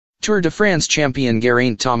Tour de France champion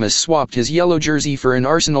Geraint Thomas swapped his yellow jersey for an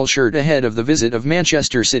Arsenal shirt ahead of the visit of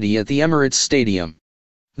Manchester City at the Emirates Stadium.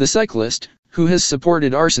 The cyclist, who has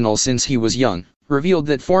supported Arsenal since he was young, revealed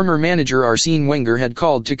that former manager Arsene Wenger had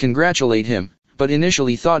called to congratulate him, but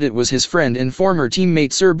initially thought it was his friend and former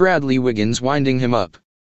teammate Sir Bradley Wiggins winding him up.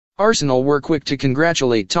 Arsenal were quick to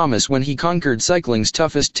congratulate Thomas when he conquered cycling's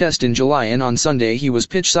toughest test in July, and on Sunday he was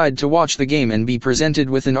pitchside to watch the game and be presented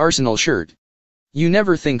with an Arsenal shirt. "You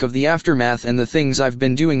never think of the aftermath, and the things I've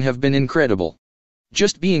been doing have been incredible.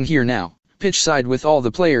 Just being here now, pitchside with all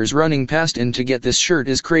the players running past and to get this shirt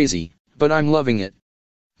is crazy, but I'm loving it."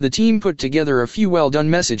 The team put together a few well done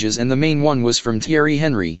messages, and the main one was from Thierry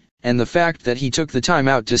Henry, and the fact that he took the time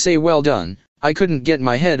out to say well done, I couldn't get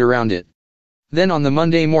my head around it. Then on the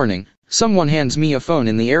Monday morning, someone hands me a phone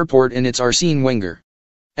in the airport and it's Arsene Wenger.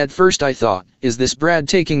 At first I thought, is this Brad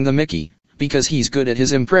taking the mickey, because he's good at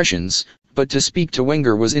his impressions, but to speak to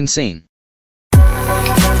Wenger was insane.